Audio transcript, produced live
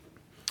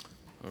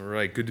All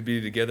right, good to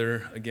be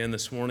together again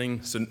this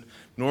morning. So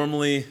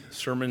normally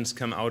sermons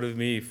come out of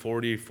me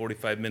 40,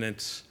 45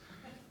 minutes.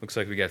 Looks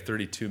like we got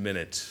 32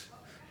 minutes.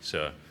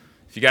 So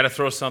if you got to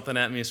throw something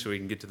at me so we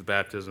can get to the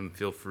baptism,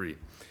 feel free,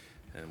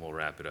 and we'll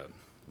wrap it up.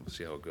 We'll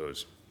see how it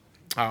goes.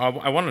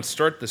 I want to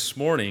start this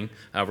morning.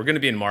 We're going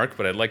to be in Mark,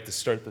 but I'd like to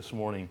start this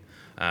morning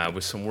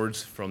with some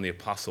words from the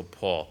Apostle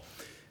Paul.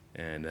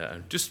 And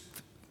just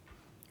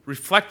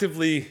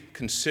reflectively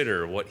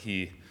consider what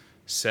he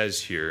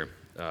says here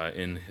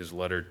in his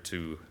letter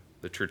to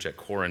the church at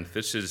Corinth.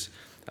 This is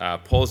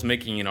Paul's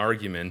making an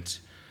argument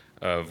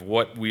of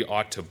what we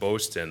ought to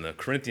boast in. The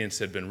Corinthians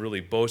had been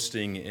really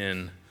boasting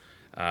in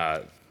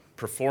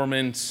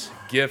performance,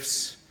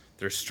 gifts,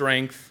 their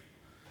strength,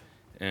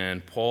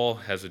 and Paul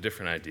has a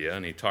different idea,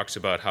 and he talks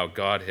about how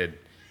God had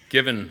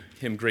given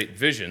him great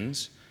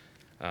visions,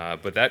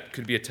 but that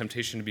could be a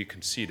temptation to be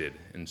conceited,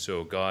 and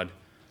so God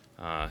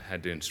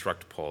had to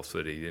instruct Paul so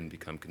that he didn't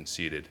become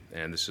conceited.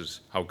 And this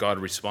is how God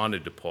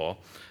responded to Paul.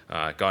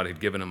 God had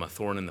given him a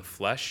thorn in the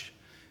flesh,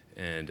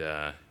 and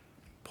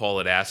Paul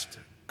had asked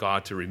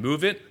God to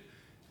remove it.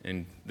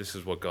 And this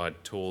is what God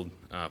told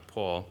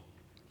Paul.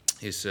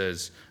 He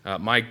says,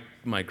 my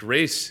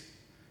grace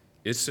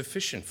is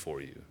sufficient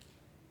for you.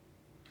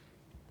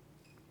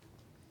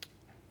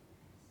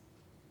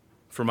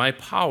 For my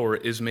power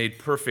is made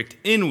perfect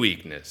in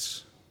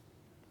weakness.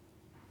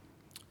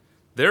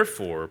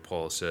 Therefore,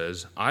 Paul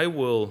says, I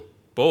will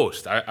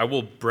boast, I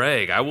will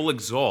brag, I will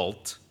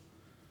exalt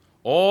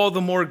all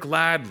the more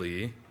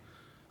gladly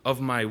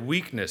of my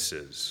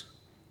weaknesses,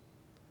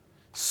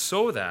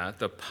 so that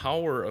the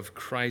power of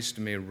Christ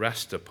may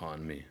rest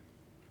upon me.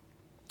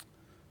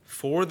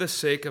 For the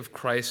sake of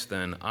Christ,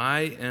 then,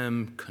 I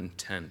am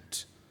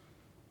content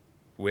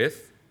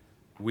with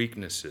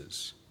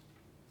weaknesses,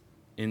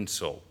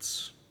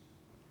 insults,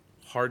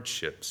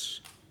 hardships,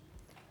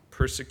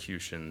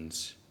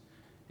 persecutions,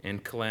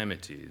 and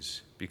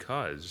calamities,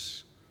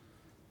 because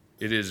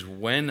it is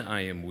when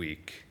I am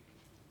weak,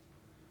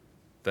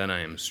 then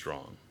I am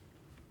strong.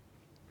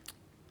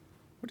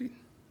 What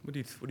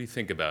do you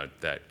think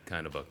about that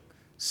kind of a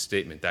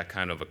statement, that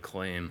kind of a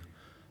claim?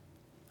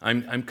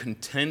 I'm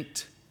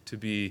content to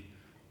be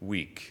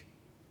weak,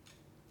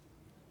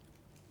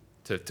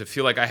 to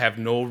feel like I have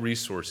no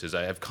resources.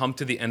 I have come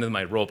to the end of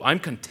my rope. I'm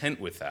content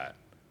with that.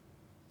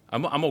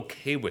 I'm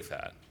okay with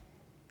that.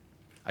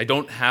 I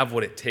don't have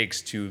what it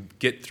takes to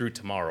get through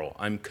tomorrow.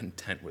 I'm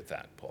content with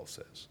that, Paul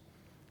says.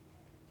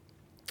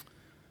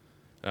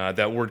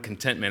 That word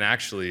contentment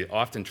actually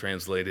often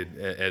translated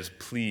as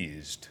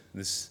pleased.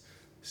 This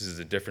is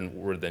a different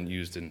word than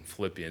used in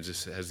Philippians.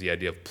 This has the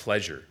idea of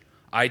pleasure.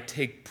 I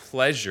take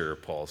pleasure,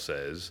 Paul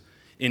says,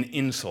 in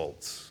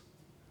insults.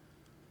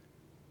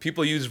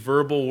 People use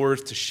verbal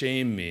words to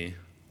shame me.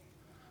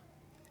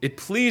 It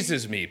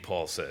pleases me,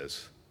 Paul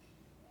says.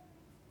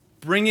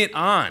 Bring it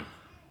on.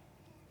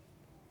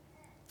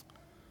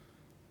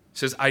 It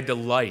says, I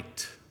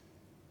delight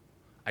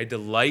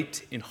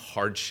in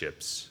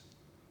hardships,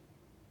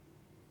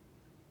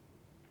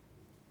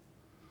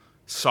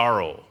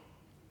 sorrow,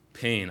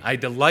 pain. I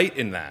delight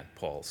in that,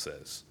 Paul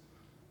says.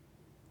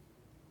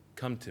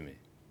 Come to me.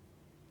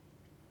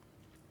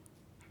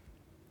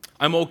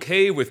 I'm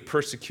okay with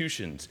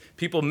persecutions,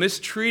 people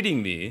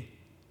mistreating me,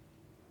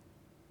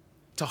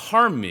 to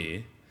harm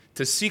me,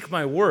 to seek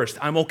my worst.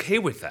 I'm okay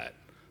with that,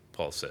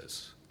 Paul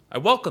says. I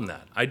welcome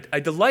that. I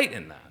delight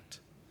in that.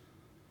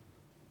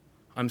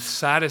 I'm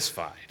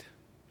satisfied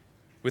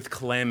with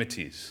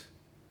calamities,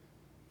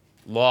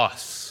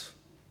 loss,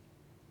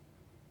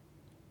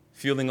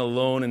 feeling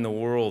alone in the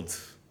world.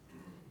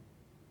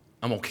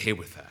 I'm okay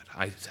with that.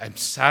 I'm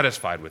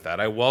satisfied with that.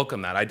 I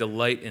welcome that. I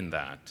delight in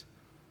that.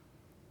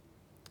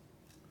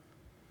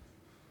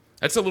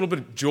 That's a little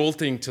bit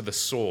jolting to the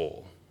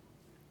soul.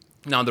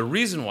 Now, the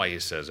reason why he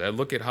says that,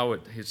 look at how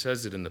he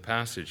says it in the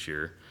passage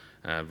here,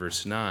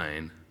 verse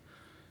 9.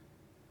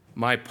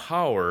 My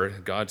power,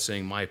 God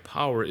saying, my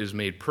power is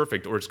made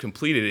perfect, or it's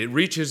completed. It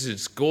reaches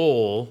its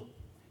goal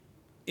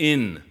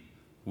in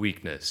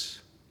weakness.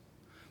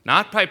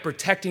 Not by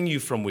protecting you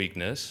from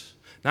weakness,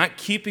 not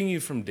keeping you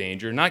from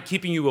danger, not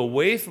keeping you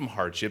away from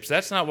hardships.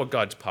 That's not what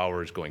God's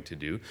power is going to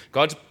do.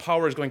 God's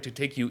power is going to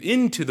take you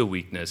into the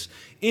weakness,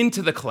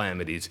 into the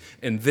calamities,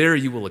 and there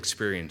you will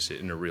experience it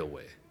in a real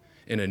way,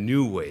 in a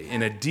new way,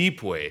 in a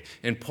deep way.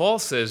 And Paul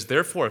says,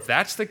 therefore, if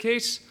that's the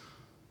case,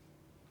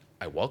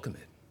 I welcome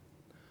it.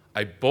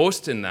 I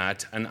boast in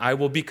that, and I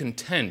will be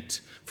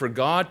content for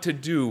God to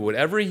do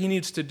whatever he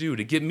needs to do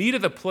to get me to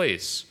the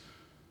place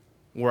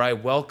where I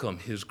welcome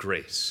his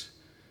grace.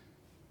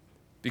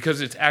 Because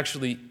it's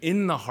actually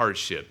in the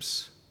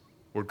hardships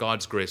where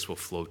God's grace will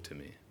flow to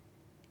me.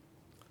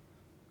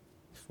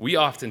 We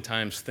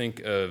oftentimes think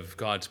of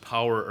God's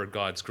power or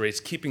God's grace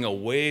keeping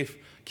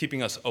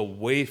us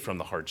away from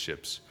the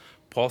hardships.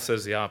 Paul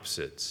says the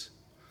opposite.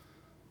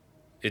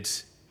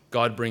 It's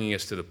God bringing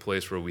us to the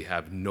place where we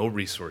have no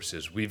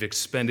resources. We've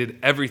expended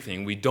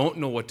everything. We don't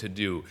know what to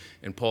do.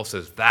 And Paul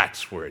says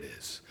that's where it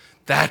is.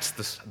 That's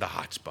the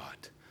hot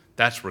spot.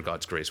 That's where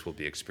God's grace will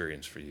be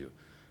experienced for you.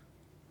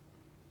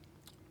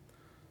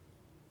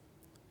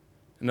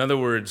 In other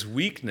words,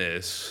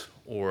 weakness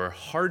or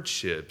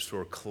hardships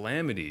or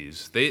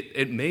calamities,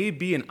 it may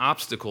be an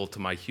obstacle to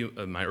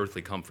my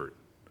earthly comfort,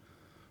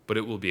 but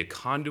it will be a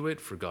conduit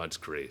for God's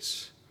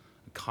grace,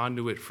 a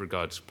conduit for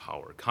God's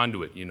power.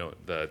 Conduit,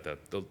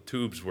 the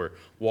tubes where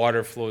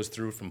water flows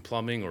through from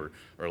plumbing or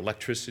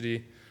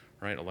electricity,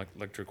 right?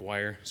 Electric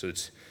wire. So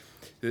it's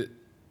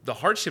the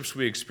hardships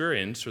we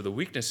experience or the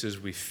weaknesses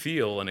we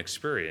feel and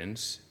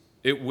experience,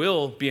 it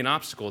will be an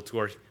obstacle to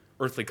our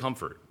earthly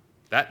comfort.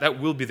 That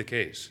will be the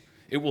case.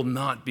 It will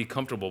not be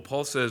comfortable.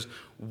 Paul says,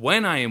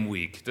 when I am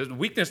weak, the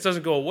weakness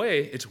doesn't go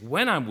away. It's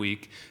when I'm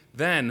weak,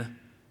 then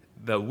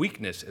the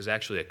weakness is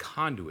actually a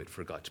conduit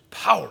for God's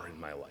power in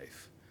my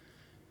life.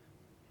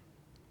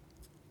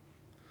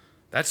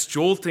 That's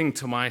jolting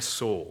to my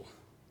soul.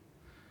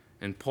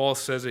 And Paul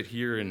says it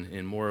here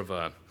in more of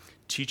a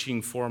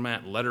teaching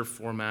format, letter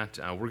format.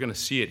 We're going to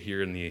see it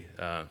here in the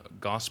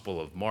Gospel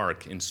of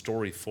Mark in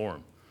story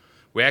form.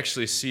 We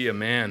actually see a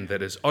man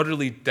that is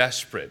utterly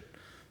desperate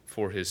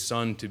for his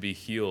son to be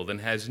healed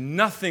and has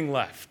nothing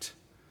left.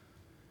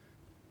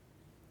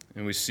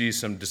 And we see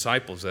some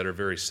disciples that are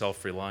very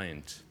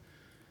self-reliant.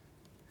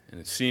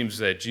 And it seems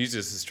that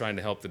Jesus is trying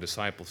to help the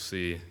disciples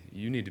see,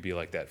 you need to be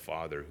like that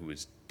father who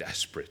is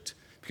desperate.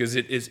 Because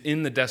it is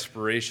in the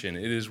desperation,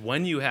 it is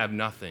when you have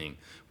nothing,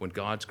 when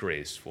God's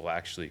grace will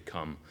actually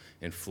come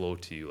and flow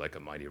to you like a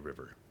mighty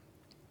river.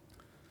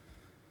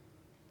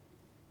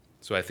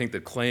 So I think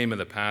the claim of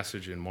the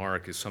passage in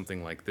Mark is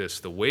something like this.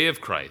 The way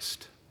of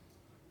Christ,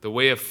 the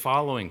way of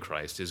following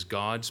Christ, is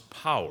God's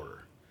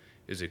power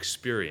is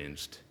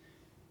experienced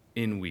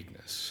in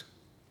weakness.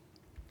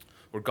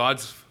 Where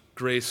God's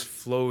grace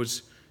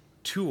flows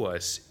to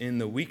us in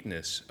the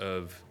weakness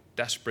of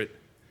desperate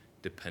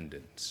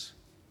dependence.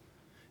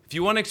 If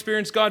you want to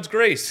experience God's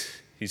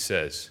grace, he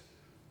says,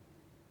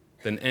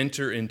 then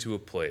enter into a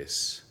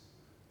place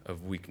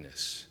of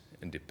weakness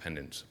and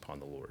dependence upon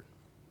the Lord.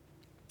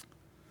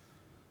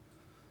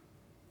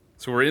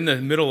 So we're in the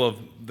middle of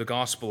the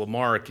Gospel of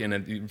Mark, and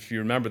if you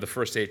remember the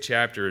first 8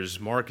 chapters,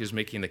 Mark is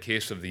making the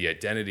case of the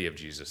identity of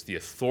Jesus, the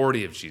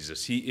authority of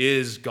Jesus. He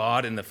is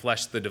God in the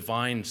flesh, the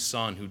divine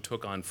Son who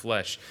took on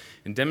flesh,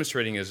 and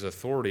demonstrating his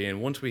authority.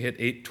 And once we hit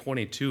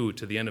 8:22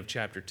 to the end of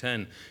chapter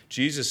 10,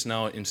 Jesus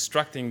now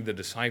instructing the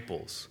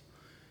disciples,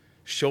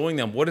 showing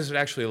them what does it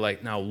actually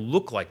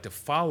look like to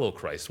follow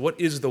Christ? What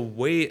is the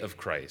way of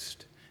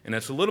Christ? And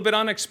it's a little bit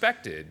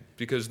unexpected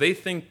because they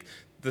think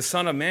the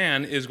Son of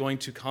Man is going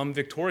to come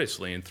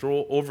victoriously and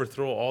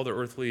overthrow all the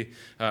earthly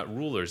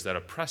rulers that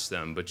oppress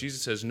them. But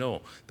Jesus says,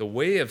 no, the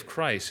way of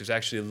Christ is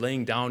actually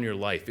laying down your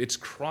life. It's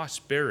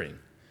cross-bearing.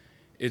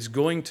 It's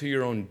going to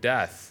your own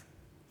death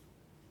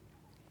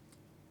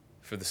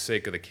for the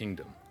sake of the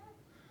kingdom.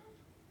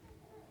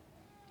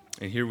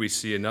 And here we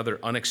see another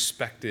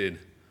unexpected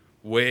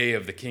way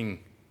of the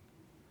King.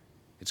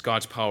 It's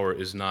God's power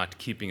is not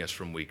keeping us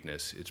from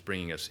weakness. It's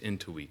bringing us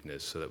into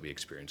weakness so that we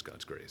experience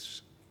God's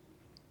grace.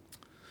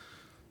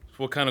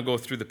 We'll kind of go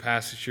through the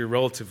passage here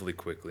relatively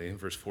quickly.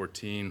 Verse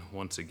 14,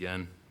 once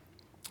again.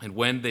 And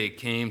when they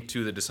came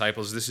to the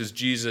disciples, this is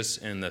Jesus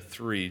and the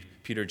 3,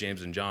 Peter,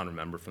 James, and John,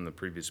 remember from the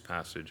previous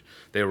passage.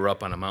 They were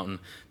up on a mountain.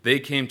 They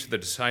came to the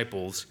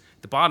disciples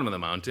at the bottom of the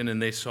mountain, and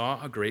they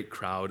saw a great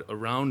crowd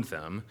around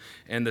them.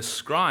 And the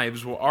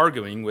scribes were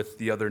arguing with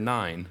the other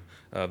 9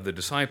 of the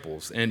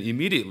disciples. And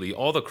immediately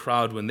all the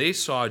crowd, when they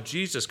saw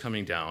Jesus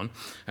coming down,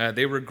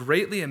 they were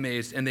greatly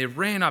amazed, and they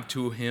ran up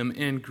to him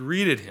and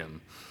greeted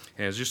him.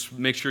 And just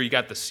make sure you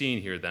got the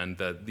scene here then.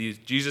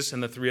 Jesus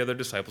and the 3 other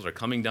disciples are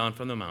coming down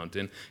from the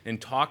mountain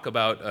and talk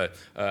about,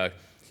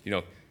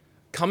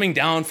 coming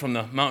down from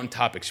the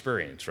mountaintop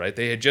experience, right?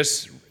 They had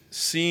just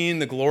seen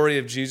the glory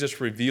of Jesus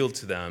revealed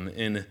to them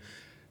in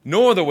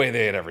no other way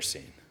they had ever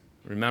seen.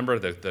 Remember,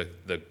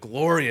 the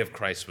glory of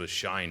Christ was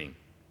shining.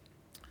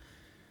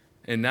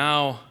 And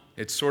now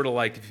it's sort of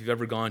like if you've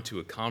ever gone to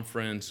a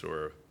conference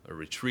or a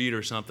retreat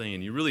or something,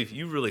 and you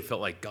really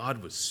felt like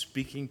God was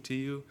speaking to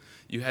you.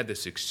 You had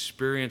this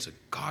experience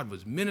that God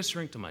was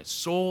ministering to my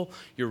soul.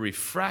 You're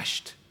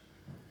refreshed.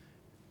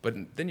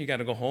 But then you got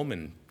to go home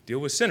and deal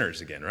with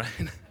sinners again, right?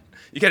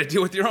 You got to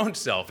deal with your own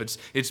self.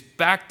 It's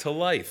back to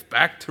life,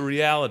 back to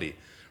reality,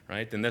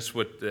 right? And that's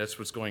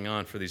what's going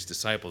on for these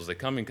disciples. They're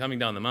coming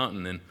down the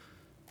mountain, and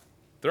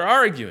they're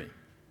arguing.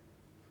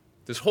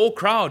 This whole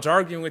crowd's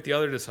arguing with the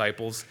other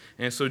disciples,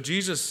 and so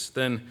Jesus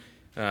then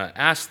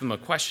asked them a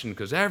question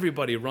because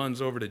everybody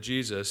runs over to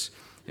Jesus.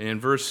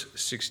 In verse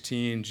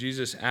 16,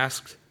 Jesus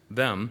asked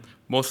them,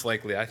 most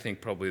likely I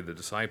think probably the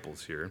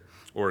disciples here,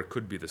 or it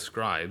could be the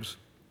scribes,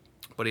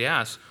 but he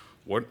asks,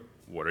 what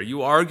are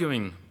you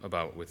arguing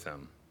about with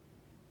them?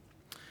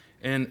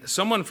 And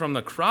someone from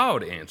the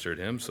crowd answered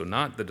him, so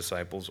not the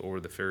disciples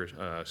or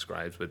the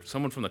scribes, but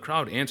someone from the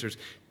crowd answers,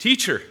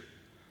 Teacher,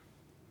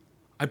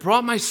 I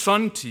brought my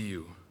son to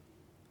you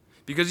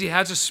because he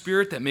has a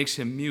spirit that makes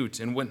him mute,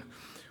 and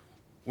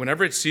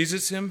whenever it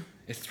seizes him,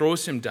 it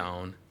throws him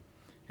down,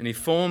 and he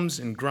foams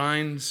and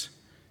grinds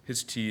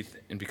his teeth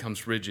and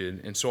becomes rigid.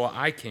 And so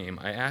I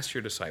asked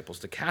your disciples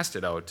to cast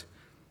it out,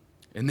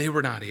 and they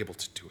were not able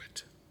to do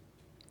it.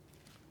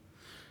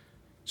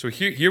 So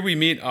here we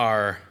meet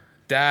our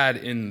dad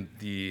in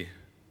the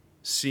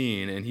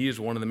scene, and he is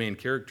one of the main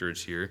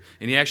characters here,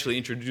 and he actually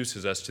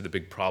introduces us to the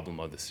big problem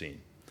of the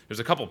scene. There's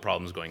a couple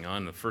problems going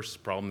on. The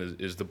first problem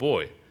is the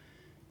boy.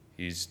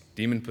 He's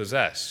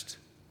demon-possessed.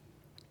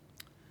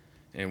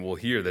 And we'll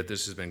hear that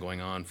this has been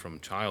going on from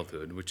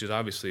childhood, which is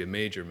obviously a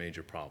major,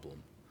 major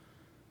problem.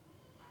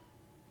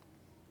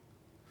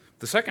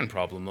 The second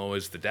problem, though,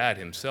 is the dad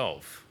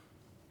himself.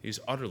 He's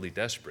utterly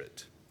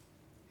desperate.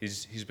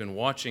 He's been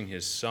watching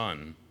his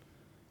son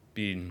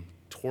being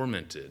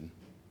tormented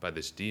by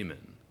this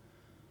demon.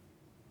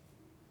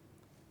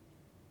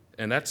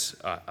 And that's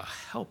a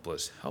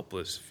helpless,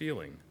 helpless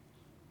feeling.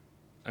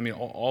 I mean,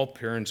 all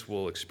parents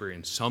will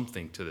experience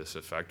something to this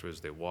effect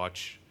as they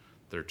watch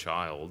their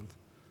child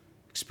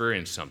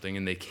experience something,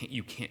 and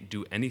you can't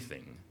do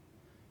anything.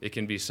 It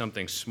can be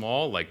something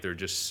small, like they're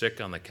just sick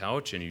on the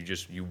couch, and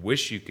you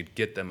wish you could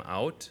get them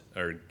out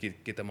or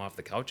get them off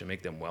the couch and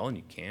make them well, and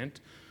you can't.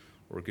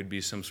 Or it could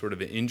be some sort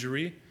of an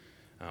injury,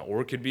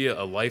 or it could be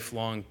a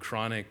lifelong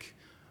chronic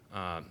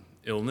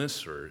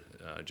illness or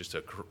just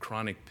a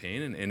chronic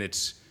pain, and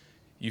it's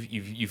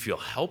you feel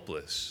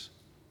helpless.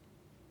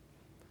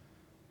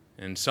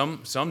 And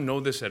some know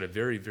this at a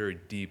very, very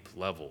deep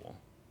level,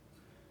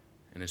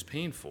 and it's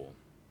painful.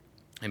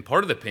 And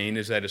part of the pain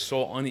is that it's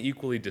so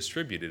unequally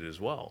distributed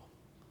as well.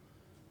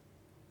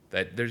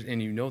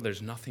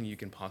 There's nothing you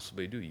can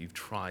possibly do. You've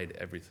tried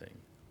everything.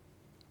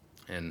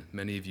 And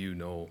many of you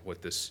know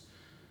what this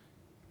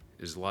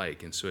is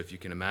like. And so if you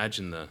can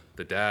imagine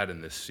the dad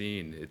in this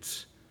scene,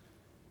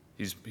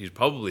 he's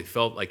probably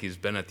felt like he's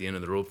been at the end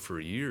of the rope for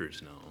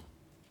years now.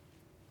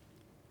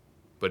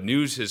 But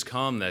news has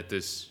come that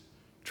this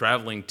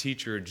traveling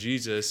teacher,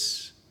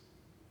 Jesus,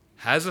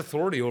 has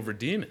authority over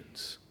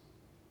demons.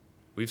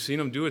 We've seen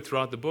him do it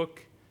throughout the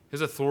book.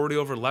 His authority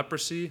over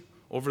leprosy,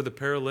 over the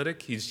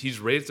paralytic. He's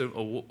raised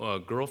a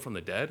girl from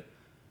the dead.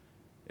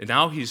 And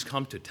now he's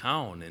come to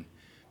town, and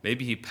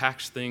maybe he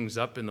packs things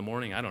up in the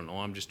morning. I don't know.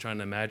 I'm just trying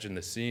to imagine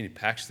the scene. He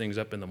packs things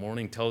up in the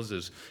morning, tells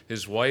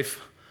his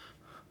wife,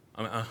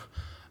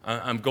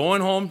 I'm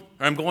going home.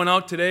 I'm going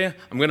out today.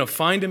 I'm going to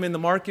find him in the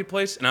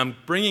marketplace, and I'm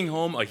bringing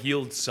home a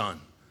healed son.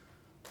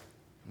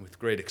 And with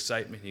great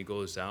excitement, he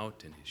goes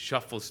out, and he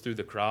shuffles through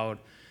the crowd.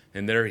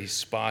 And there he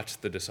spots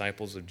the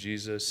disciples of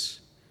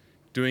Jesus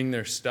doing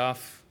their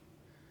stuff.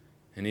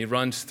 And he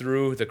runs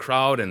through the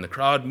crowd, and the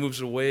crowd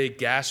moves away,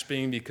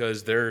 gasping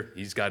because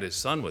he's got his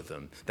son with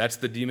him. That's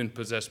the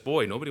demon-possessed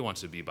boy. Nobody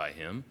wants to be by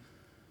him.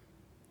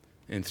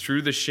 And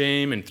through the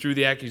shame and through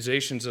the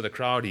accusations of the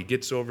crowd, he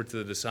gets over to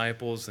the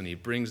disciples, and he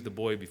brings the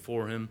boy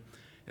before him.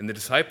 And the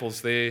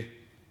disciples, they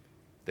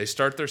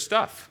start their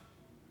stuff.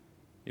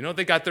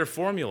 They got their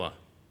formula.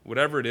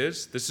 Whatever it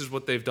is, this is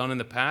what they've done in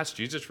the past.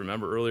 Jesus,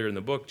 remember earlier in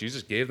the book,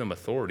 Jesus gave them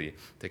authority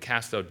to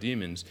cast out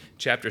demons.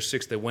 Chapter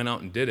 6, they went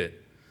out and did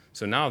it.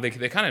 So now they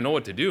kind of know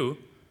what to do.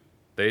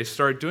 They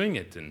start doing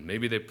it, and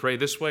maybe they pray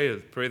this way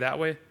or pray that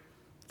way.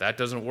 That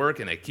doesn't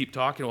work, and they keep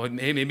talking. Well,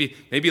 maybe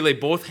lay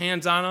both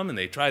hands on them, and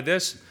they try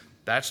this.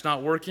 That's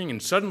not working,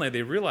 and suddenly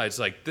they realize,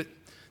 like,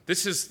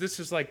 this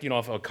is like,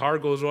 if a car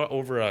goes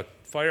over a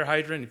fire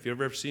hydrant, if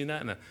you've ever seen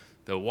that, and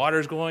the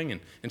water's going,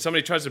 and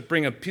somebody tries to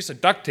bring a piece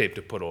of duct tape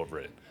to put over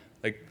it.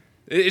 Like,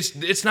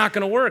 it's not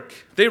going to work.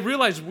 They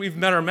realize we've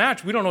met our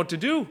match. We don't know what to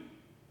do.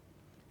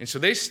 And so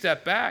they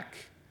step back.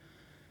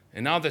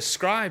 And now the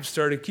scribes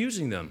start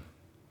accusing them.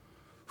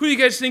 Who do you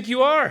guys think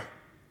you are?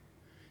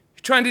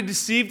 You're trying to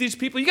deceive these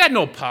people? You got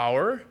no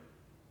power.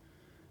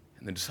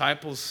 And the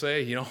disciples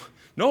say,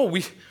 no,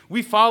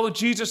 we follow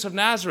Jesus of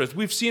Nazareth.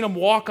 We've seen him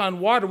walk on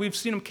water. We've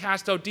seen him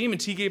cast out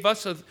demons. He gave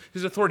us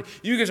his authority.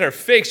 You guys are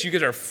fakes. You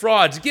guys are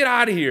frauds. Get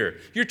out of here.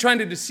 You're trying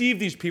to deceive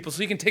these people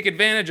so you can take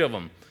advantage of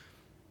them.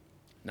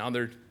 Now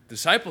their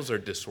disciples are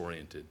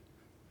disoriented.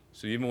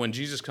 So even when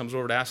Jesus comes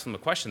over to ask them a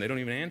question, they don't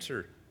even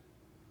answer.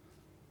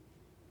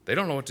 They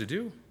don't know what to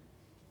do.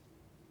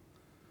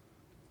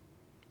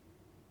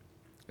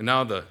 And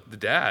now the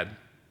dad,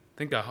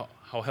 think of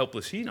how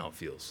helpless he now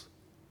feels.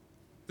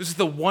 This is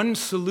the one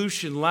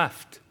solution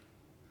left.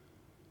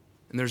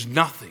 And there's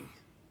nothing.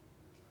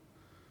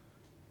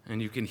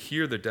 And you can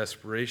hear the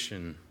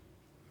desperation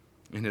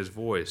in his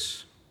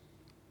voice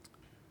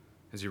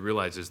as he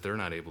realizes they're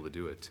not able to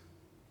do it.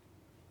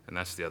 And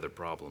that's the other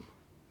problem.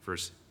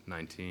 Verse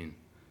 19.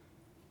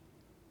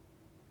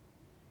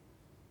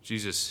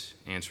 Jesus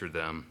answered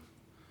them,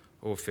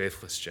 O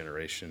faithless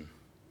generation,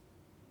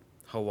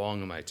 how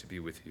long am I to be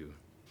with you?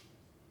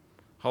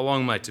 How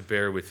long am I to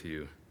bear with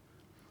you?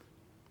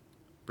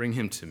 Bring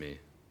him to me.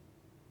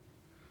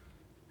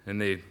 And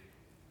they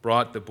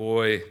brought the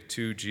boy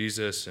to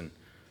Jesus, and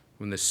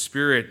when the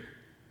Spirit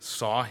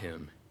saw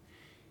him,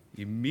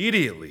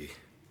 immediately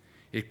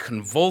it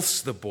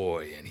convulsed the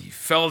boy, and he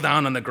fell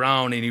down on the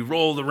ground, and he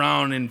rolled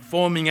around and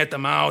foaming at the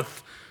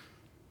mouth.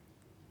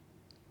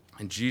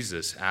 And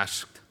Jesus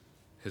asked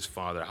his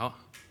father, how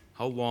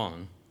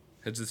long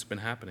has this been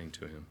happening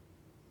to him?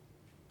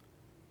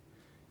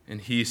 And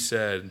he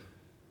said,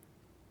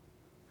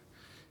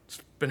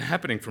 it's been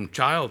happening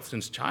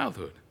since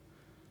childhood.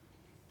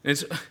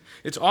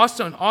 It's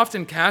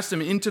often cast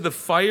him into the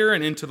fire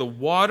and into the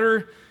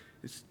water,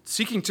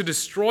 seeking to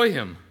destroy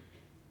him.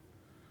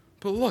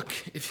 But look,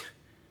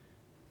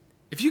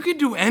 if you could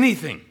do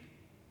anything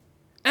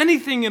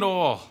at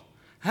all,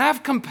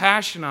 have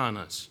compassion on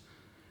us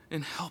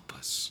and help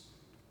us.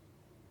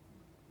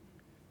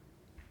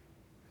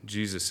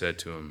 Jesus said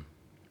to him,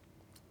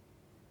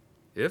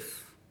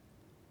 If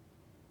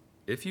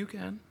you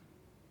can,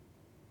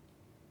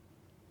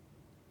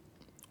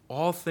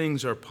 all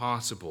things are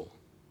possible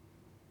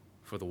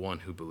for the one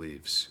who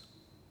believes.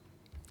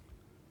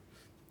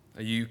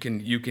 You can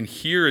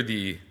hear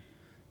the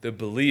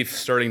belief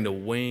starting to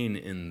wane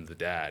in the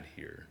dad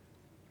here.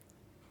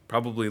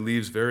 Probably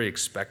leaves very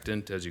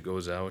expectant as he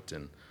goes out,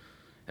 and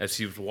as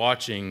he's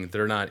watching,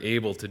 they're not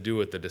able to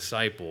do it, the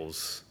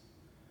disciples.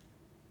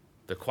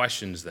 The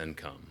questions then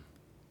come.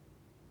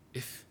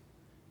 If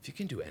you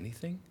can do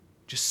anything,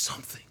 just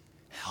something,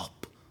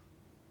 help.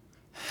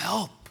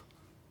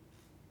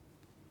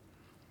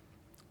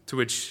 To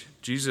which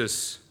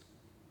Jesus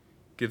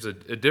gives a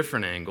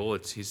different angle.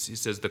 He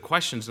says the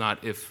question's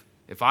not if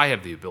I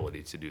have the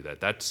ability to do that.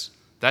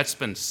 That's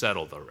been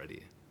settled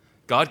already.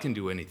 God can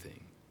do anything.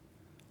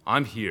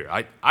 I'm here.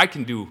 I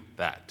can do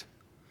that.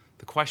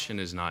 The question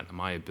is not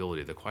my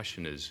ability. The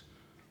question is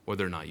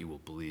whether or not you will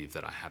believe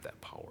that I have that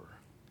power.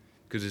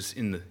 Because it's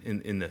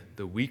in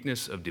the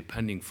weakness of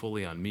depending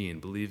fully on me and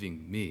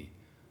believing me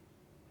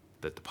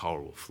that the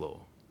power will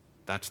flow.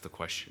 That's the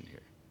question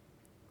here.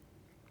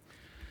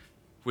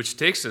 Which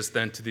takes us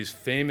then to these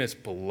famous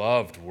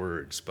beloved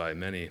words by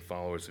many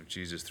followers of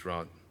Jesus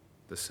throughout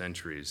the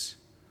centuries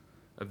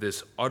of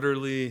this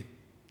utterly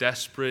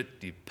desperate,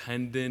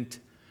 dependent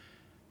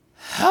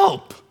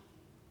help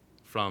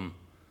from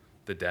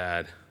the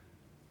dad.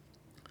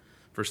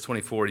 Verse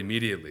 24,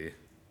 immediately,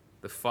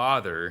 the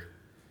father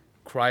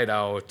cried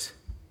out,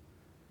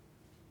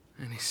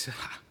 and he said,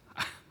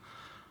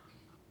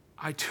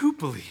 I do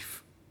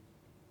believe,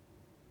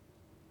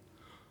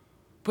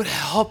 but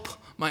help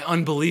my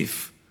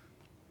unbelief.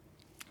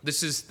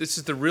 This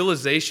is the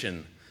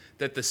realization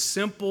that the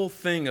simple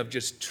thing of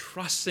just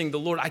trusting the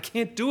Lord, I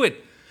can't do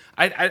it.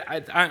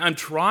 I'm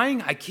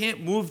trying. I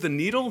can't move the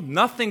needle.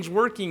 Nothing's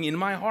working in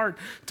my heart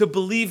to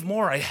believe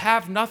more. I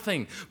have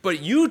nothing.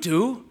 But you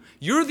do.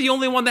 You're the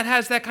only one that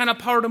has that kind of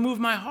power to move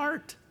my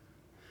heart.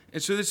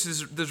 And so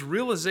this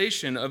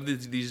realization of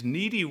these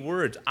needy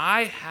words,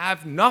 I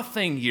have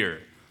nothing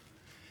here.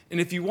 And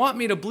if you want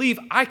me to believe,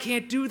 I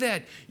can't do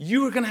that.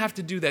 You are going to have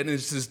to do that. And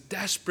it's this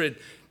desperate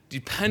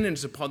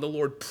dependence upon the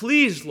Lord.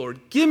 Please, Lord,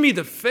 give me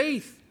the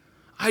faith.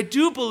 I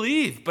do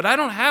believe, but I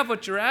don't have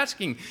what you're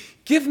asking.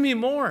 Give me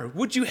more.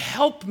 Would you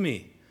help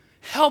me?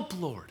 Help,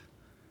 Lord.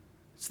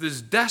 It's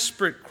this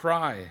desperate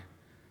cry.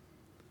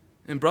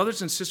 And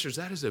brothers and sisters,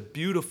 that is a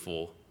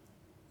beautiful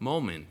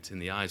moment in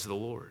the eyes of the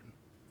Lord.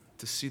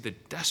 To see the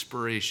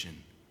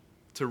desperation,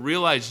 to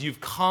realize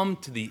you've come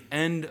to the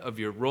end of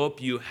your rope.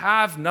 You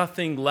have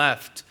nothing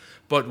left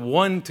but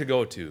one to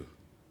go to.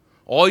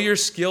 All your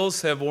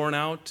skills have worn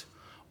out.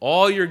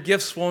 All your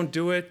gifts won't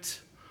do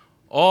it.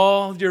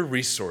 All your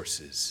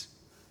resources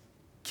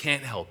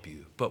can't help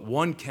you, but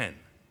one can,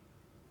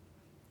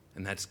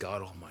 and that's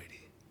God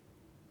Almighty.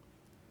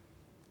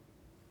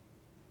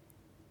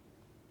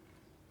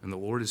 And the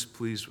Lord is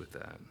pleased with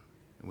that.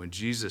 And when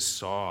Jesus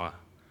saw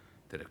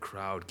that a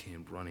crowd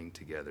came running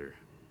together,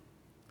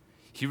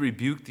 he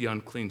rebuked the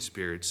unclean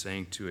spirit,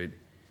 saying to it,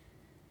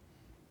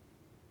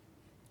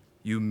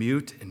 You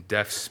mute and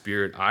deaf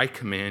spirit, I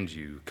command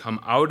you,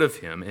 come out of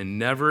him and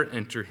never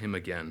enter him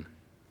again.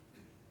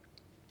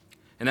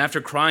 And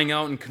after crying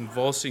out and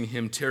convulsing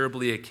him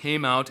terribly, it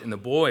came out, and the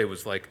boy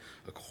was like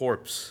a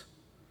corpse,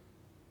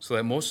 so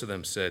that most of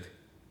them said,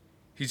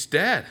 He's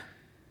dead.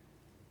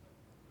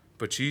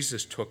 But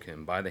Jesus took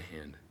him by the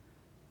hand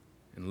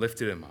and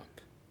lifted him up,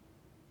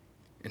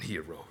 and he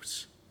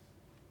arose.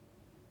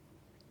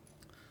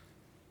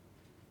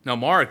 Now,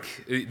 Mark,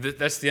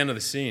 that's the end of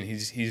the scene.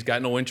 He's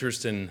got no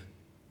interest in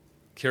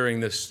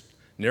carrying this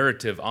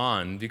narrative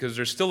on because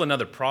there's still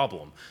another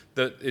problem.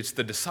 It's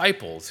the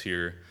disciples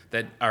here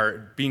that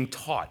are being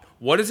taught.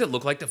 What does it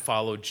look like to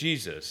follow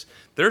Jesus?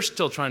 They're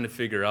still trying to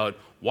figure out,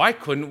 why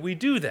couldn't we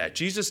do that?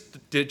 Jesus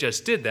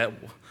just did that.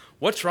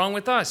 What's wrong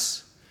with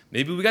us?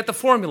 Maybe we got the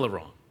formula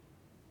wrong.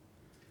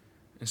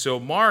 And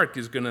so Mark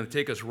is going to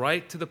take us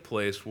right to the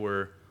place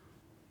where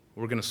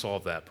we're going to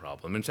solve that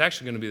problem. And it's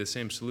actually going to be the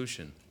same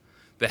solution.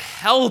 The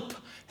help,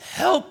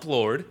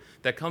 Lord,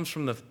 that comes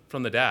from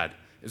the dad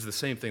is the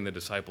same thing the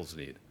disciples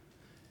need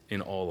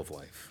in all of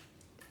life.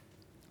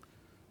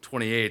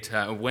 28,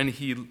 when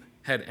he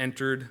had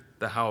entered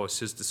the house,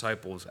 his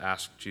disciples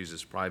asked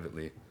Jesus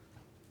privately,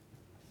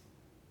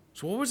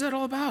 So what was that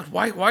all about?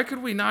 Why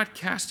could we not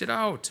cast it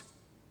out?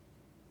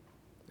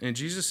 And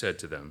Jesus said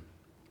to them,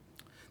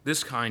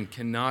 This kind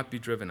cannot be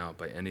driven out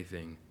by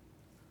anything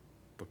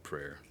but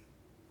prayer.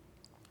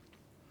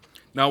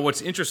 Now,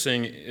 what's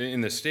interesting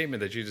in the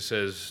statement that Jesus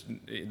says,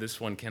 this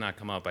one cannot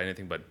come out by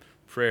anything but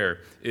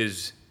prayer,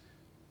 is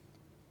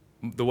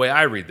The way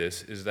I read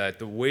this is that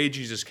the way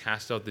Jesus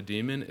cast out the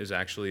demon is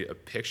actually a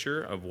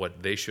picture of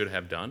what they should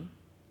have done,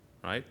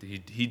 right?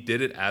 He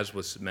did it as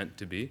was meant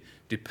to be,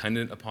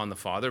 dependent upon the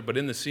Father. But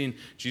in the scene,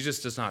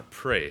 Jesus does not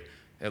pray,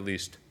 at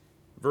least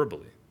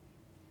verbally,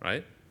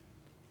 right?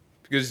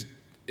 Because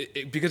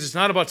it's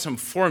not about some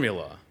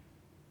formula.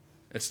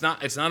 It's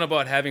not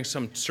about having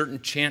some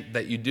certain chant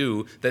that you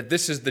do, that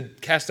this is the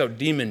cast out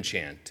demon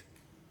chant.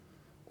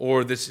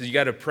 Or this, you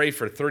got to pray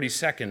for 30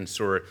 seconds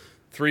or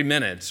 3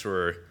 minutes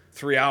or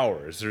 3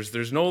 hours.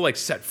 There's no like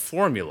set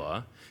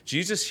formula.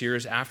 Jesus here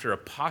is after a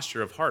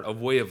posture of heart, a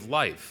way of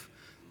life.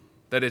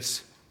 That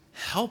it's,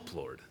 help,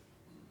 Lord.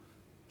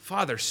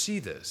 Father, see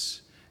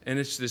this. And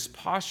it's this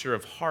posture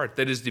of heart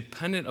that is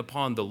dependent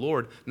upon the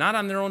Lord, not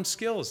on their own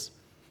skills.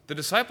 The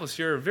disciples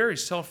here are very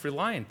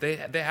self-reliant. They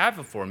have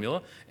a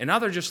formula, and now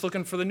they're just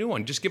looking for the new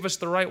one. Just give us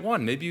the right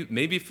one.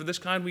 Maybe for this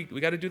kind, we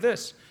got to do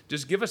this.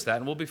 Just give us that,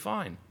 and we'll be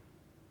fine.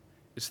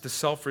 It's the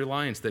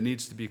self-reliance that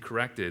needs to be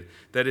corrected,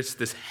 that it's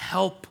this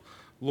help,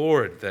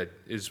 Lord, that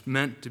is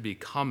meant to be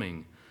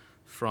coming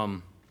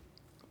from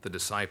the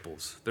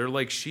disciples. They're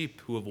like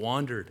sheep who have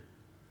wandered.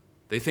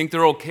 They think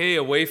they're okay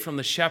away from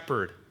the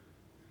shepherd.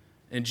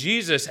 And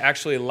Jesus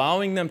actually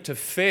allowing them to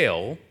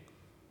fail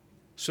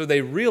so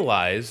they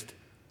realized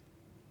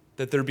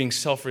that they're being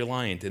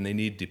self-reliant and they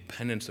need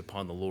dependence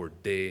upon the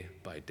Lord day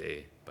by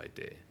day by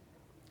day.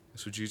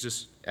 So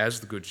Jesus, as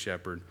the good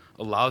shepherd,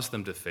 allows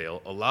them to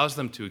fail, allows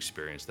them to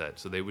experience that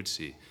so they would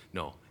see,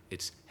 no,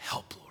 it's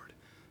help, Lord.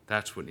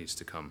 That's what needs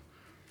to come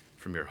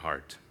from your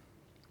heart.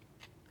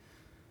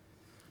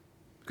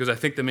 Because I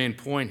think the main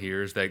point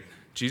here is that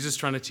Jesus is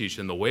trying to teach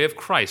them the way of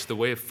Christ, the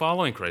way of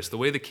following Christ, the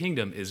way of the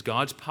kingdom is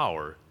God's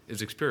power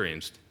is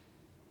experienced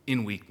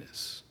in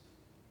weakness.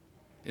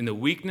 In the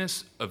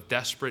weakness of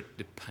desperate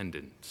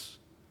dependence.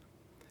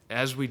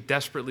 As we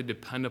desperately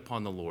depend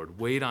upon the Lord,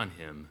 wait on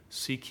Him,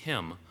 seek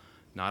Him,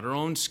 not our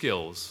own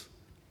skills,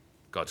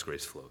 God's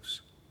grace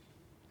flows.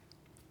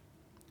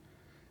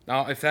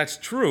 Now, if that's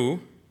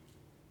true,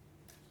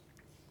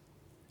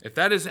 if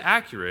that is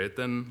accurate,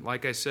 then,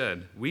 like I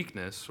said,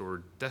 weakness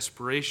or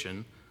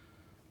desperation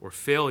or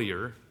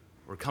failure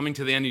or coming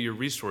to the end of your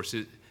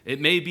resources,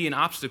 it may be an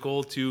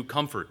obstacle to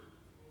comfort.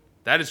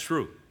 That is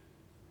true.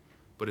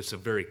 But it's a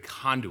very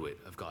conduit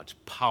of God's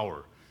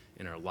power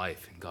in our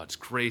life and God's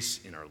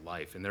grace in our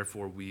life, and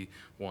therefore we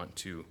want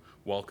to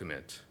welcome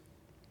it.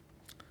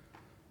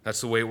 That's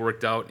the way it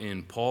worked out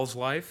in Paul's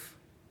life.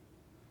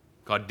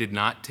 God did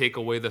not take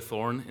away the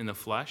thorn in the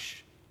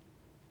flesh,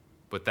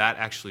 but that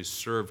actually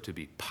served to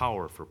be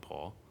power for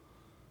Paul.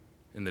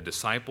 In the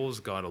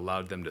disciples, God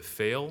allowed them to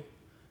fail.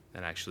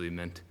 That actually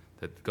meant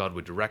that God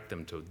would direct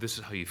them to, this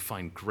is how you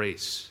find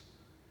grace,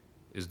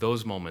 is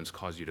those moments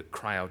cause you to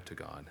cry out to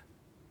God.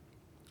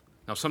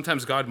 Now,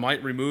 sometimes God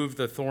might remove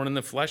the thorn in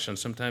the flesh, and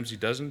sometimes He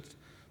doesn't.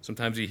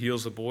 Sometimes He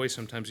heals the boy,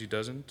 sometimes He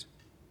doesn't.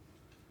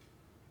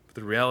 But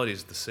the reality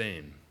is the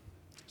same.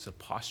 It's a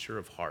posture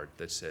of heart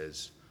that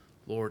says,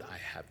 Lord, I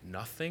have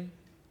nothing,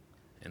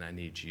 and I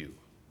need You.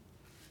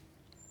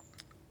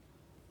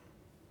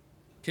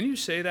 Can you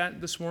say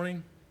that this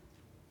morning?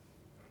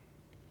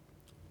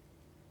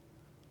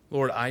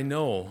 Lord, I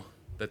know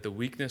that the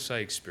weakness I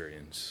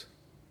experience,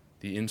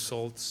 the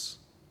insults,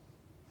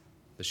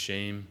 the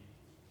shame,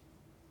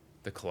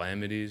 the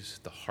calamities,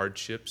 the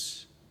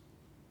hardships,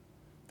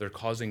 they're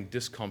causing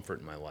discomfort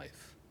in my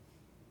life.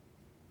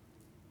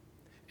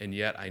 And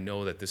yet I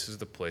know that this is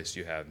the place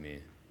You have me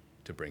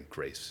to bring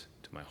grace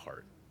to my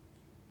heart.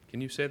 Can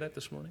you say that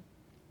this morning?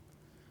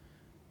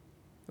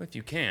 If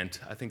you can't,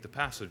 I think the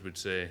passage would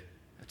say,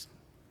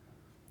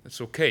 that's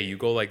okay. You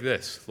go like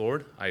this.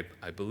 Lord, I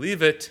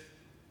believe it.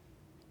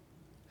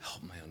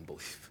 Help my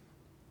unbelief.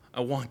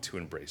 I want to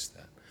embrace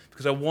that.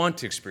 Because I want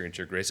to experience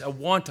Your grace. I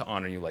want to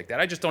honor You like that.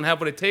 I just don't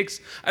have what it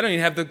takes. I don't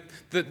even have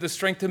the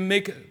strength to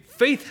make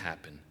faith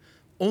happen.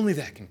 Only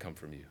that can come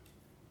from You.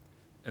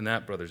 And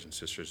that, brothers and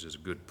sisters, is a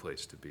good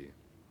place to be.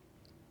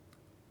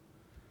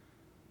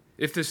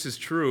 If this is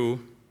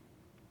true,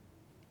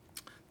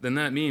 then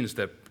that means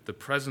that the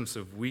presence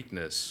of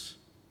weakness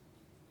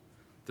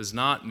does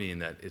not mean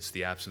that it's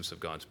the absence of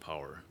God's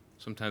power.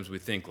 Sometimes we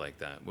think like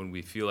that. When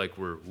we feel like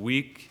we're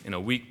weak, in a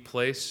weak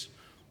place,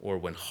 or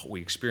when we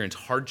experience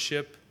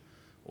hardship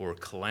or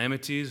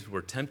calamities,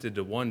 we're tempted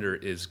to wonder,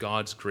 is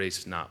God's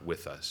grace not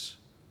with us?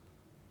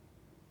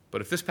 But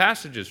if this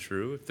passage is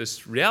true, if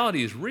this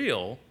reality is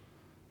real,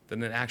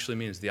 then it actually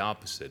means the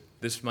opposite.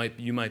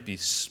 You might be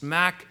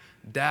smack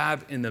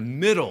dab in the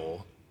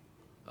middle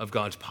of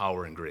God's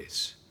power and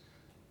grace.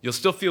 You'll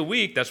still feel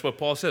weak. That's what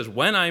Paul says.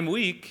 When I'm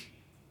weak,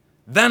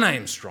 then I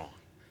am strong.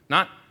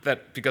 Not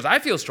that because I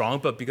feel strong,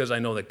 but because I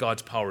know that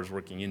God's power is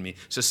working in me,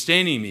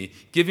 sustaining me,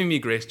 giving me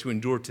grace to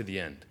endure to the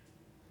end.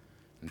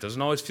 It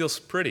doesn't always feel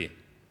pretty.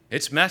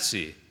 It's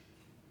messy.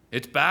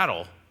 It's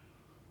battle.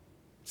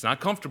 It's not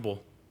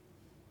comfortable,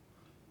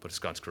 but it's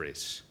God's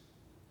grace.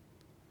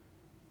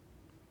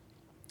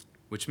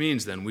 Which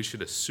means then we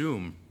should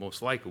assume,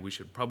 most likely, we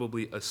should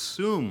probably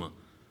assume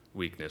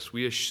weakness.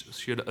 We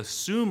should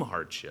assume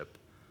hardship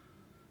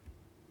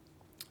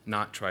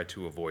not try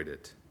to avoid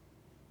it.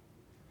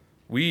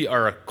 We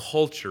are a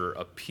culture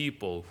of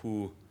people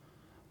who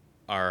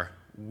are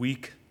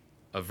weak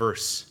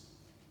averse,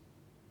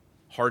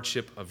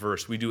 hardship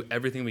averse. We do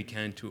everything we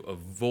can to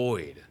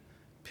avoid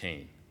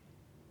pain.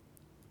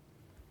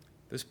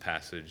 This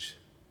passage,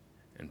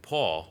 and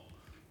Paul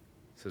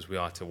says we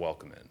ought to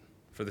welcome it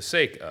for the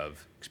sake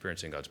of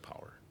experiencing God's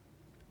power.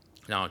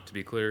 Now, to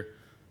be clear,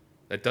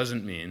 that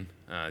doesn't mean,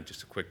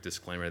 just a quick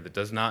disclaimer, that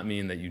does not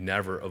mean that you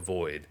never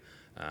avoid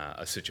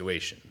a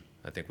situation.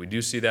 I think we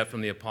do see that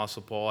from the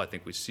Apostle Paul. I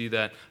think we see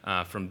that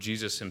from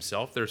Jesus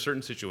himself. There are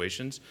certain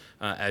situations,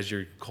 as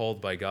you're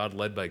called by God,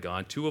 led by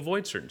God, to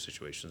avoid certain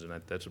situations,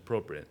 and that's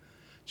appropriate.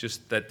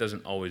 Just that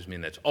doesn't always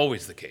mean that's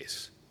always the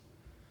case.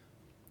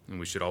 And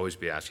we should always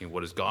be asking,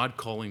 what is God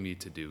calling me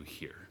to do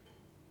here?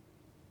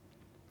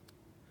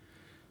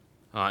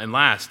 And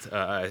last,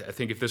 I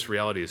think if this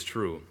reality is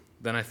true,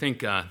 then I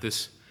think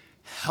this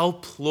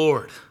help,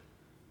 Lord,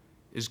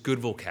 is good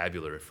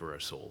vocabulary for our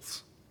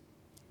souls.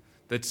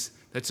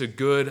 That's a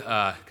good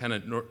kind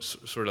of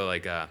sort of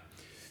like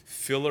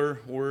filler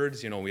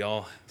words. You know, we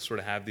all sort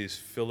of have these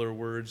filler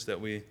words that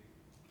we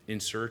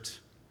insert,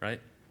 right?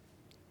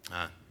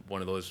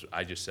 One of those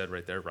I just said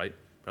right there, right?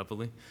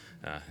 Probably.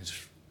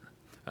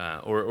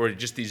 Or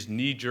just these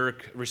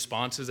knee-jerk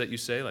responses that you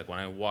say, like when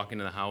I walk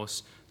into the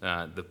house,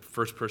 the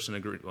first person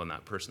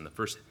the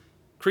first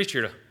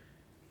creature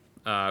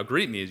to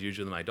greet me is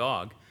usually my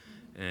dog,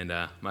 and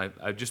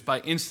I just by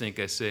instinct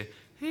I say,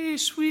 "Hey,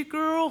 sweet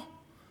girl,"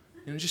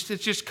 and it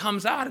just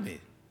comes out of me.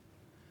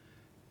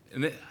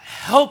 And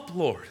help,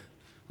 Lord,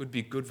 would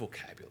be good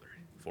vocabulary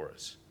for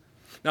us.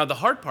 Now, the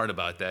hard part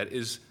about that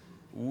is,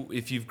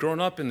 if you've grown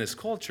up in this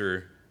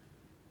culture,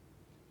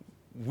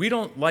 we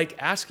don't like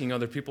asking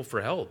other people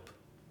for help.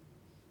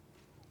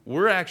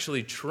 We're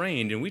actually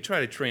trained, and we try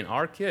to train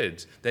our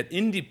kids, that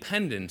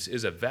independence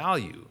is a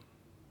value.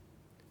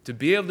 To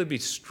be able to be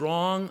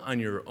strong on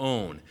your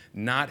own,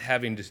 not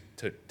having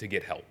to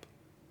get help.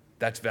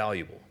 That's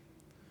valuable,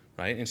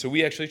 right? And so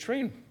we actually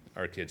train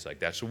our kids like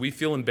that. So we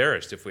feel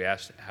embarrassed if we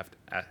have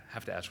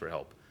to ask for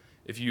help.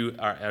 If you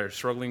are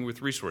struggling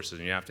with resources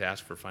and you have to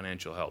ask for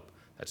financial help,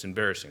 that's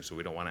embarrassing, so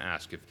we don't want to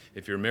ask.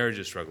 If your marriage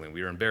is struggling,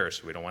 we are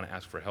embarrassed, so we don't want to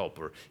ask for help.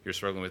 Or you're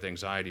struggling with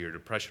anxiety or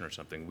depression or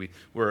something,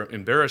 we're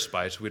embarrassed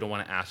by it, so we don't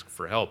want to ask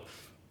for help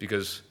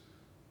because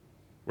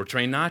we're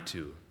trained not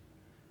to.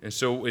 And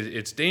so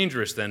it's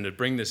dangerous then to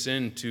bring this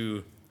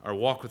into our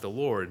walk with the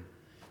Lord,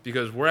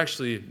 because we're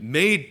actually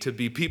made to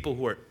be people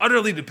who are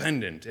utterly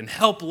dependent, and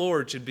help,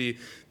 Lord, should be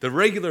the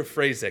regular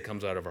phrase that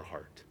comes out of our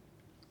heart.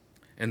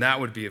 And that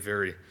would be a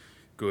very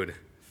good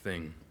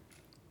thing.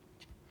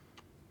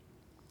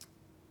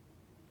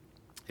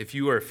 If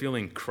you are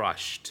feeling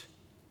crushed,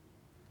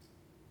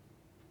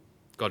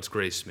 God's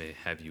grace may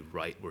have you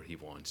right where he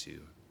wants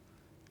you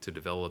to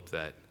develop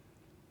that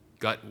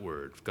gut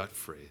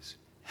phrase,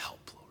 help,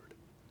 Lord,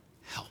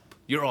 help.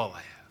 You're all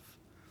I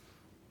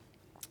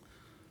have.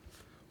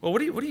 Well, what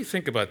do you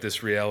think about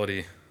this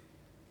reality?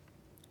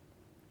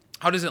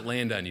 How does it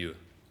land on you?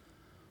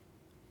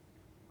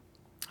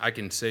 I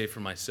can say for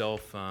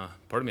myself, I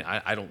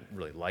don't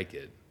really like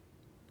it.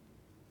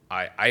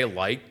 I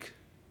like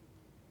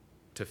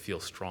to feel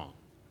strong.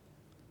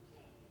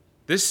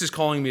 This is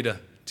calling me to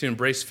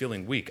embrace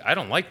feeling weak. I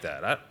don't like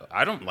that.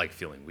 I don't like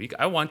feeling weak.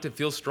 I want to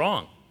feel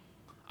strong.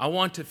 I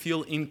want to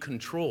feel in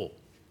control.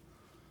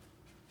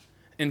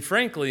 And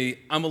frankly,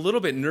 I'm a little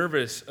bit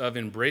nervous of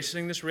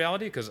embracing this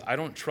reality because I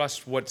don't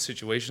trust what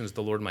situations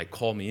the Lord might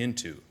call me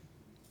into,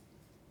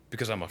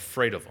 because I'm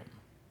afraid of them.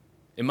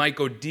 It might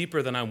go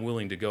deeper than I'm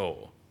willing to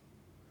go.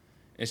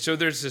 And so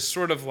there's this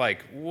sort of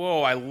like,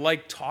 whoa, I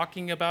like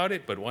talking about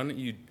it, but why don't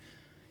you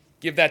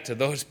give that to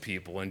those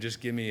people and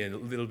just give me a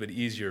little bit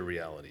easier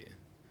reality?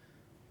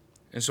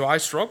 And so I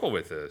struggle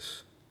with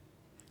this,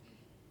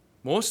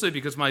 mostly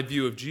because my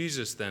view of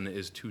Jesus then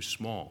is too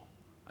small.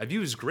 I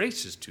view his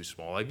grace as too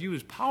small. I view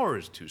his power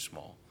as too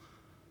small.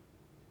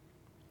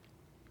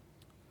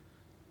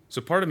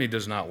 So part of me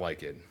does not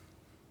like it,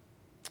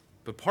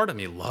 but part of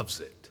me loves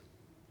it.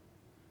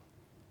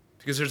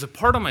 Because there's a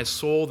part of my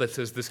soul that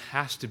says this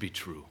has to be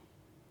true.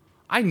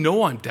 I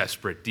know I'm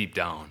desperate deep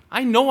down.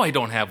 I know I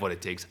don't have what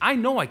it takes. I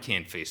know I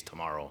can't face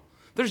tomorrow.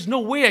 There's no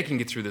way I can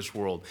get through this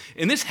world.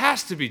 And this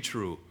has to be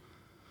true.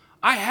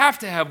 I have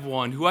to have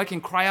one who I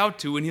can cry out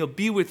to, and he'll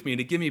be with me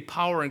to give me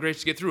power and grace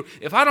to get through.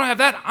 If I don't have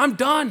that, I'm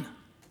done.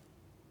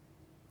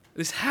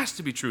 This has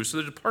to be true. So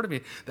there's a part of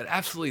me that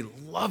absolutely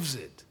loves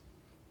it.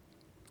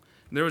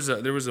 And there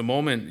was a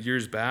moment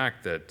years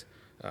back that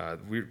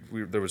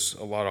there was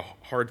a lot of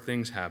hard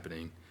things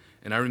happening.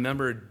 And I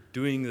remember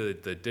doing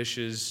the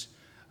dishes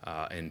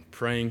and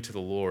praying to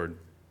the Lord,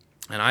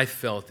 and I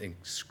felt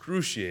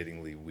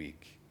excruciatingly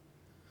weak.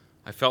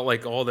 I felt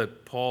like all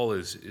that Paul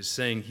is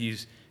saying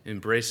he's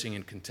embracing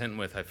and content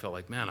with, I felt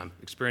like, man, I'm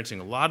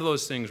experiencing a lot of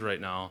those things right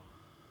now.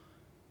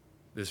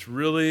 This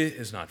really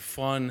is not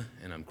fun,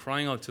 and I'm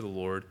crying out to the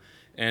Lord.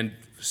 And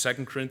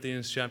 2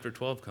 Corinthians chapter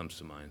 12 comes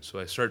to mind. So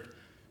I start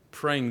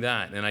praying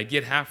that. And I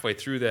get halfway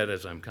through that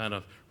as I'm kind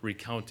of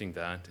recounting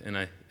that. And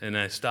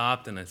I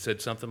stopped and I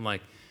said something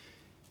like,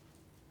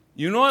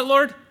 you know what,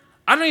 Lord?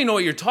 I don't even know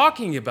what you're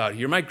talking about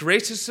here. My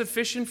grace is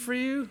sufficient for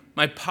you.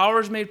 My power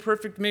is made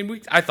perfect, made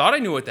weak. I thought I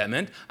knew what that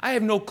meant. I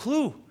have no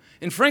clue.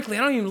 And frankly,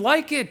 I don't even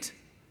like it.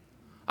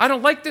 I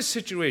don't like this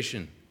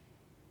situation.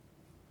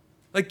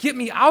 Like, get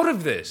me out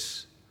of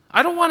this.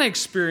 I don't want to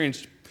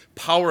experience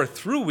power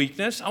through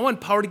weakness. I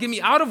want power to get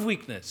me out of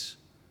weakness.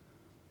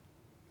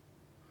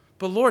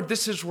 But Lord,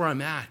 this is where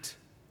I'm at.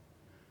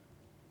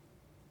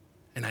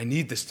 And I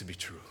need this to be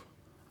true.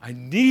 I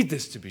need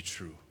this to be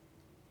true.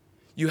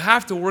 You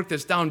have to work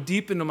this down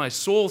deep into my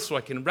soul so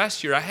I can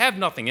rest here. I have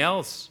nothing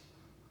else.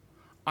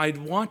 I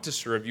want to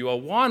serve you. I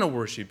want to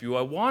worship you.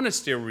 I want to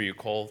stay where you're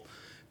called.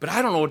 But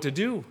I don't know what to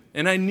do.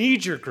 And I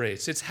need your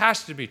grace. It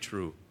has to be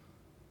true.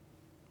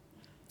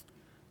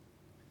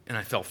 And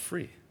I felt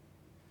free.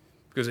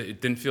 Because it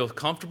didn't feel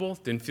comfortable,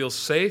 didn't feel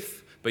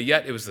safe, but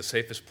yet it was the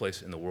safest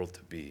place in the world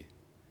to be,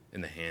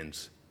 in the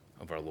hands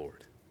of our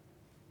Lord.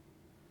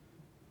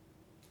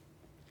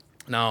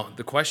 Now,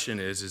 the question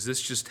is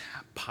this just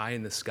pie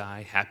in the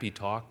sky, happy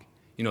talk?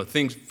 You know,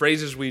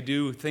 phrases we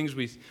do, things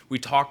we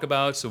talk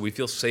about so we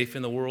feel safe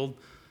in the world?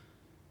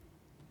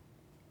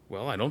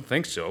 Well, I don't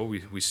think so.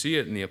 We see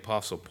it in the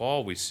Apostle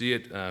Paul. We see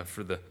it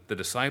for the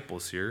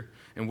disciples here.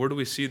 And where do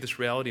we see this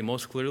reality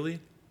most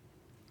clearly?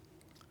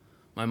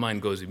 My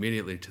mind goes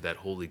immediately to that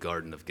holy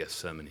garden of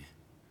Gethsemane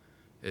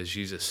as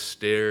Jesus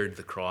stared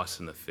the cross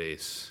in the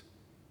face.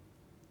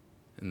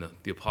 And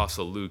the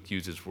Apostle Luke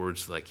uses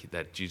words like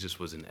that Jesus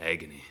was in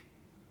agony.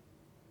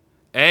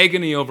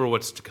 Agony over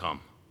what's to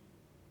come.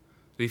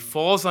 He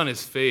falls on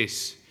his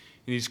face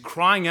and he's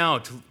crying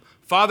out,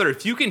 Father,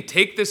 if you can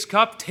take this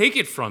cup, take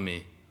it from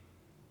me.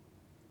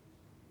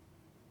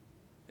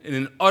 In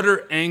an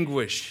utter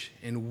anguish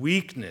and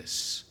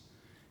weakness,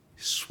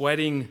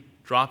 sweating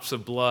drops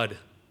of blood.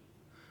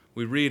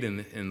 We read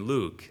in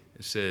Luke,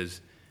 it says,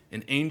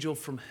 an angel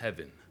from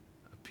heaven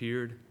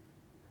appeared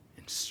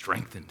and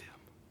strengthened him.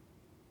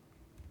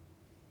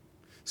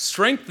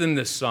 Strengthen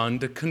the Son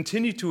to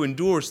continue to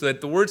endure so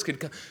that the words could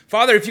come.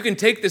 Father, if you can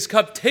take this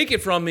cup, take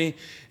it from me,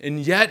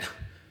 and yet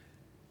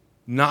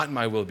not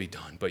my will be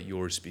done, but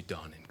yours be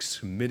done. And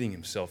submitting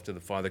himself to the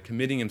Father,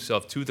 committing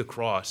himself to the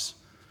cross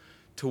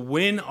to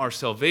win our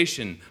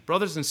salvation.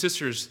 Brothers and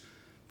sisters,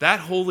 that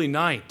holy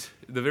night,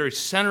 the very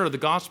center of the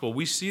gospel,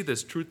 we see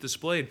this truth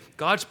displayed.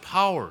 God's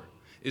power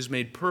is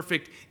made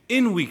perfect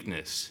in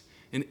weakness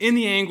and in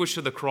the anguish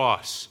of the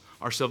cross.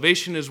 Our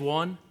salvation is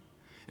won.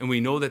 And we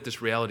know that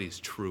this reality is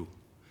true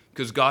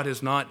because God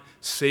has not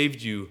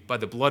saved you by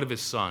the blood of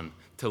his Son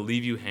to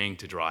leave you hang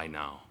to dry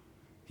now.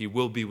 He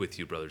will be with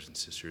you, brothers and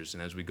sisters.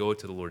 And as we go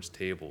to the Lord's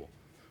table,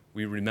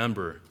 we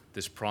remember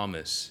this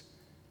promise.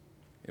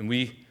 And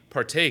we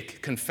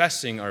partake,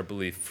 confessing our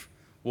belief.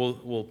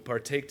 We'll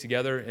partake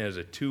together as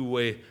a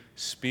two-way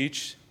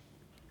speech.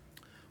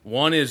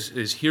 One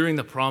is hearing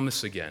the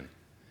promise again.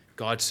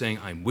 God saying,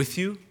 I'm with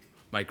you.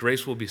 My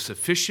grace will be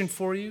sufficient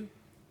for you.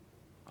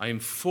 I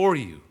am for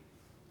you.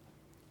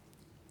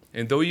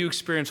 And though you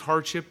experience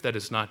hardship, that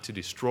is not to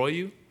destroy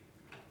you.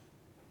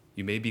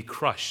 You may be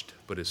crushed,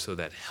 but it's so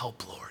that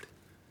help, Lord,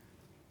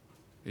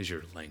 is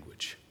your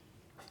language.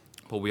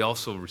 But we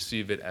also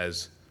receive it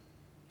as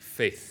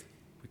faith.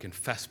 We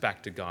confess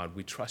back to God,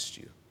 we trust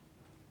you.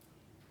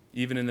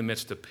 Even in the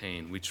midst of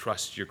pain, we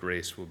trust your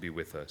grace will be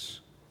with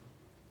us.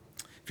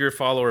 If you're a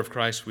follower of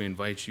Christ, we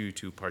invite you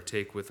to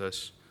partake with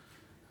us.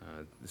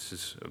 This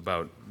is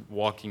about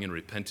walking in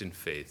repentant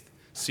faith,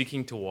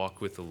 seeking to walk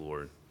with the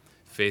Lord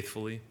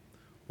faithfully.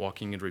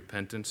 Walking in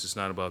repentance is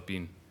not about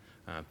being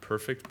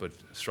perfect, but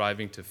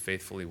striving to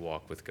faithfully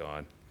walk with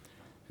God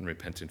in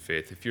repentant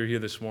faith. If you're here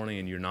this morning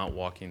and you're not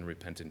walking in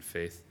repentant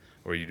faith,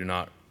 or you do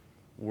not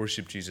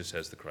worship Jesus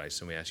as the Christ,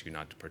 then we ask you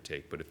not to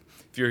partake. But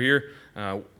if you're here